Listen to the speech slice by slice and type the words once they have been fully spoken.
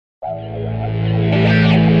Hi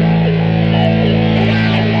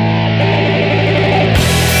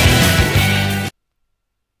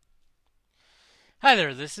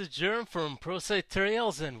there, this is Jerem from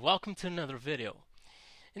Prositetutorials and welcome to another video.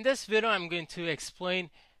 In this video I'm going to explain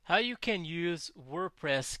how you can use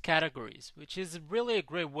WordPress categories, which is really a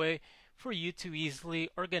great way for you to easily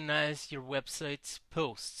organize your website's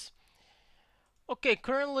posts. Okay,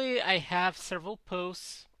 currently I have several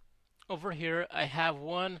posts over here. I have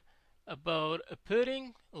one about a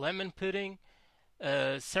pudding, lemon pudding,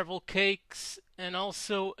 several cakes, and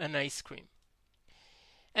also an ice cream.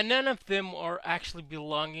 And none of them are actually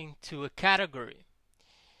belonging to a category.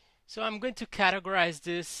 So I'm going to categorize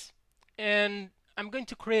this and I'm going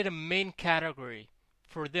to create a main category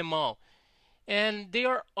for them all. And they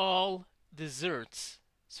are all desserts.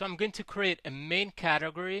 So I'm going to create a main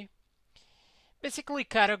category. Basically,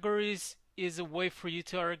 categories is a way for you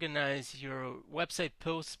to organize your website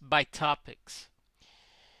posts by topics.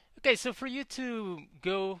 Okay, so for you to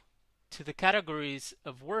go to the categories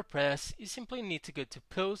of WordPress, you simply need to go to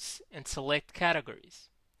Posts and select Categories.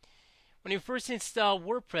 When you first install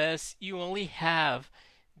WordPress, you only have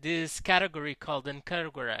this category called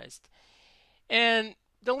Uncategorized. And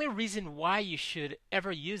the only reason why you should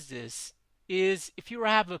ever use this is if you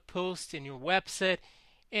have a post in your website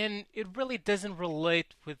and it really doesn't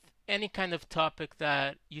relate with any kind of topic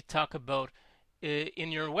that you talk about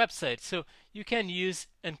in your website. So you can use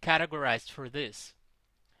Uncategorized for this.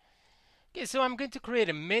 Okay, so I'm going to create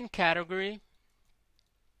a main category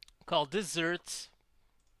called desserts,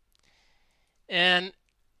 and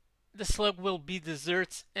the slug will be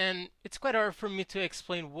desserts, and it's quite hard for me to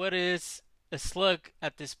explain what is a slug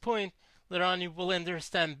at this point. Later on you will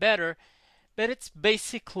understand better, but it's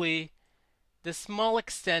basically the small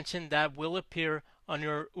extension that will appear on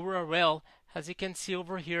your URL, as you can see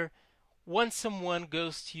over here, once someone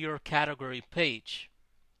goes to your category page.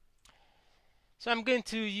 So I'm going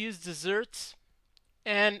to use desserts,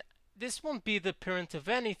 and this won't be the parent of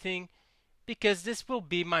anything because this will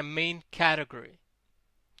be my main category.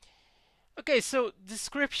 Okay, so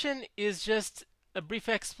description is just a brief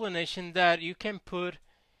explanation that you can put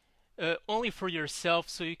only for yourself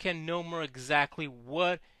so you can know more exactly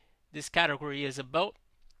what this category is about.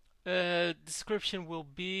 Description will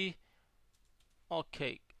be all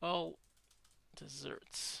cake, all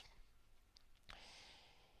desserts.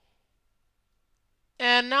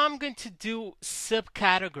 And now I'm going to do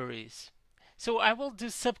subcategories. So I will do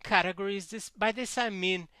subcategories. By this I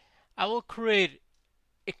mean I will create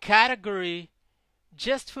a category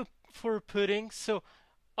just for puddings. So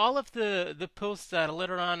all of the posts that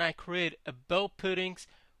later on I create about puddings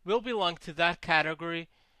will belong to that category.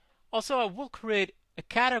 Also, I will create a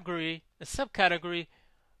category, a subcategory,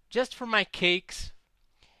 just for my cakes,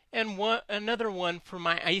 and another one for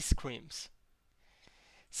my ice creams.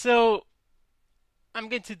 So I'm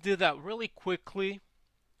going to do that really quickly.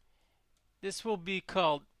 This will be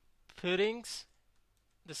called puddings.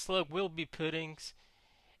 The slug will be puddings.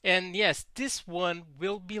 And yes, this one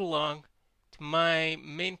will belong to my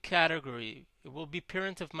main category. It will be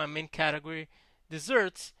parent of my main category,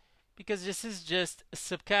 desserts, because this is just a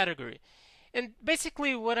subcategory. And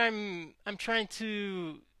basically what I'm trying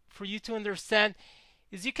for you to understand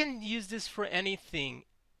is you can use this for anything.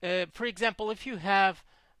 For example, if you have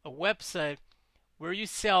a website where you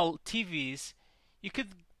sell TVs, you could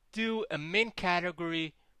do a main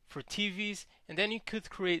category for TVs, and then you could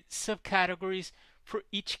create subcategories for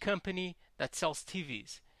each company that sells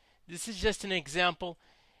TVs. This is just an example,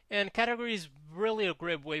 and category is really a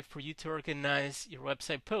great way for you to organize your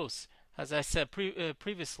website posts, as I said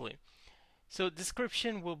previously. So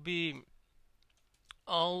description will be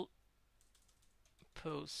all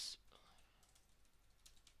posts.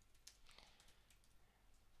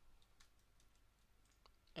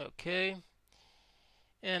 Okay,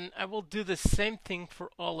 and I will do the same thing for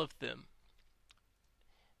all of them.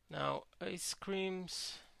 Now, ice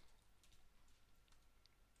creams,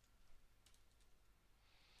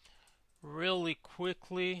 really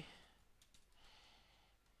quickly,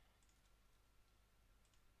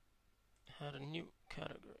 add a new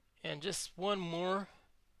category, and just one more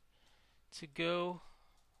to go.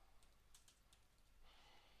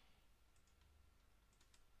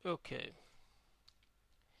 Okay.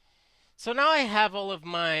 So now I have all of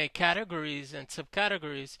my categories and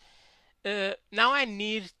subcategories. Now I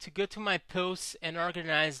need to go to my posts and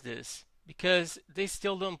organize this because they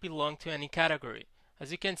still don't belong to any category.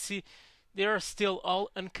 As you can see, they are still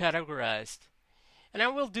all uncategorized. And I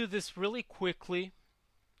will do this really quickly.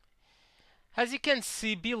 As you can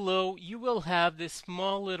see below, you will have this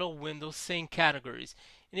small little window saying categories.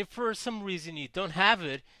 And if for some reason you don't have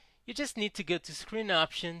it, you just need to go to screen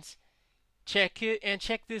options, check it, and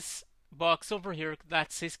check this box over here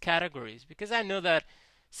that says categories, because I know that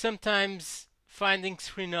sometimes finding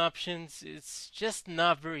screen options is just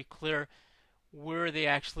not very clear where they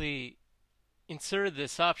actually insert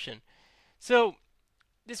this option. So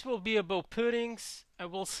this will be about puddings. I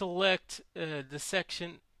will select the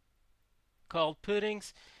section called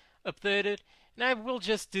puddings, update it, and I will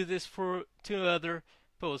just do this for 2 other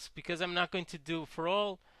posts because I'm not going to do it for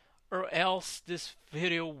all, or else this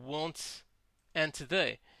video won't end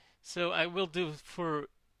today. So I will do for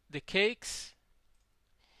the cakes.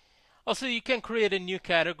 Also, you can create a new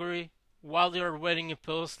category while you're writing a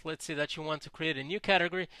post. Let's say that you want to create a new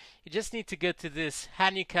category. You just need to go to this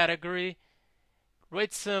add new category,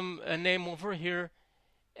 write a name over here,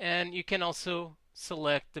 and you can also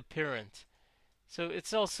select the parent. So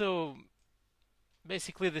it's also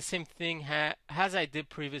basically the same thing as I did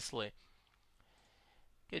previously.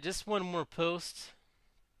 Okay, just one more post.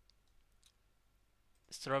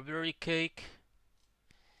 Strawberry cake,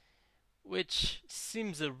 which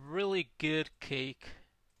seems a really good cake.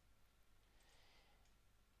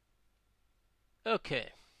 Okay,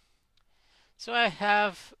 so I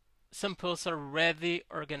have some posts already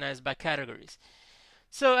organized by categories.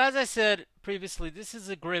 So as I said previously, this is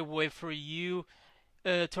a great way for you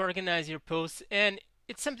to organize your posts, and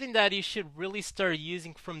it's something that you should really start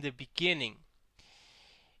using from the beginning.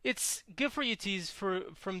 It's good for you to use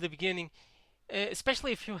from the beginning,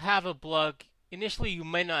 especially if you have a blog. Initially, you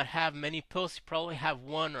might not have many posts, you probably have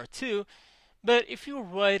 1 or 2, but if you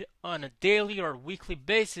write on a daily or weekly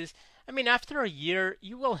basis, I mean, after a year,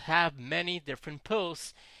 you will have many different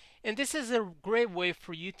posts, and this is a great way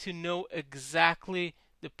for you to know exactly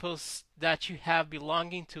the posts that you have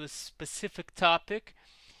belonging to a specific topic,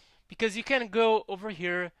 because you can go over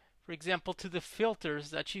here, for example, to the filters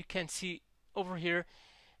that you can see over here,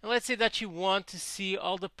 and let's say that you want to see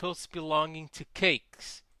all the posts belonging to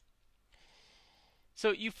cakes.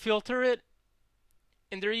 So you filter it,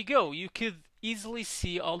 and there you go. You could easily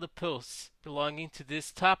see all the posts belonging to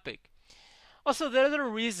this topic. Also, the other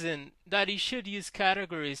reason that you should use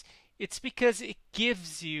categories, it's because it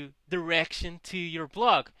gives you direction to your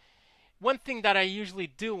blog. One thing that I usually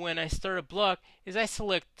do when I start a blog is I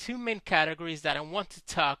select 2 main categories that I want to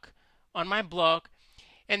talk on my blog,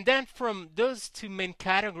 and then from those 2 main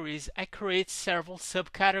categories I create several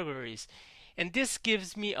subcategories, and this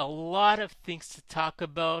gives me a lot of things to talk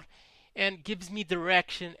about and gives me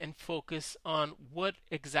direction and focus on what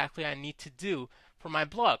exactly I need to do for my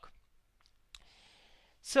blog.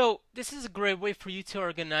 So this is a great way for you to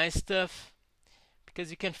organize stuff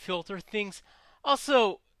because you can filter things.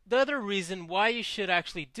 Also, the other reason why you should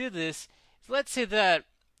actually do this is, let's say that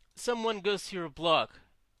someone goes to your blog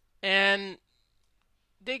and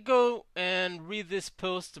they go and read this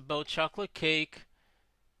post about chocolate cake.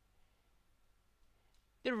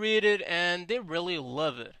 They read it and they really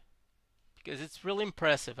love it because it's really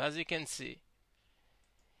impressive, as you can see.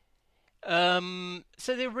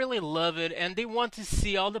 So they really love it and they want to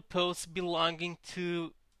see all the posts belonging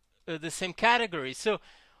to the same category. So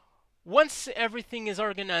once everything is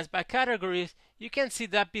organized by categories, you can see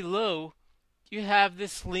that below you have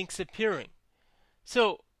these links appearing.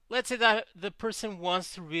 So let's say that the person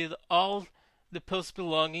wants to read all the posts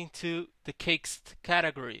belonging to the cakes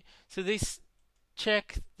category. So they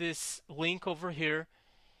check this link over here,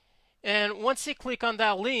 and once you click on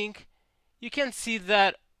that link, you can see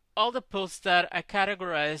that all the posts that I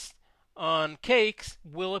categorized on cakes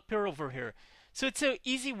will appear over here. So it's an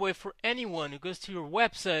easy way for anyone who goes to your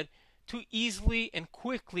website to easily and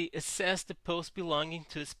quickly assess the posts belonging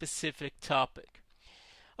to a specific topic.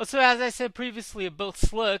 Also, as I said previously about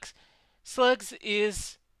slugs, slugs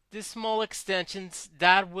is the small extensions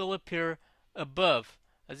that will appear above.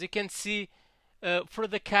 As you can see, for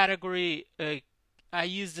the category, I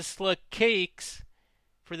use the slug cakes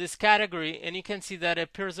for this category, and you can see that it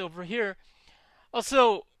appears over here.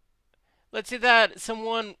 Also, let's say that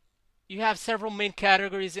you have several main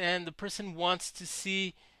categories and the person wants to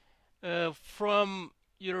see from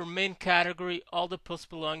your main category all the posts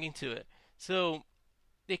belonging to it. So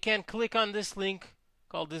they can click on this link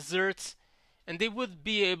called desserts, and they would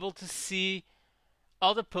be able to see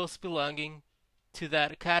all the posts belonging to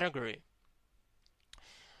that category.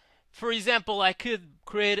 For example, I could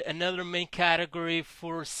create another main category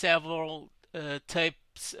for several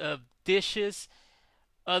types of dishes,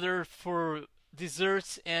 other for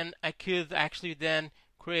desserts, and I could actually then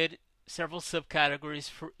create several subcategories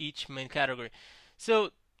for each main category.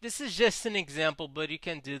 So this is just an example, but you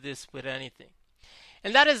can do this with anything.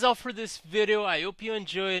 And that is all for this video. I hope you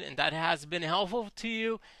enjoyed and that has been helpful to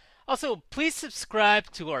you. Also, please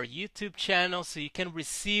subscribe to our YouTube channel so you can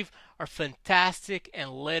receive our fantastic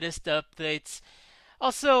and latest updates.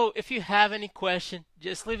 Also, if you have any question,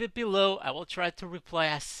 just leave it below. I will try to reply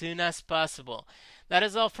as soon as possible. That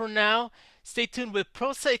is all for now. Stay tuned with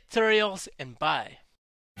Prositetutorials and bye.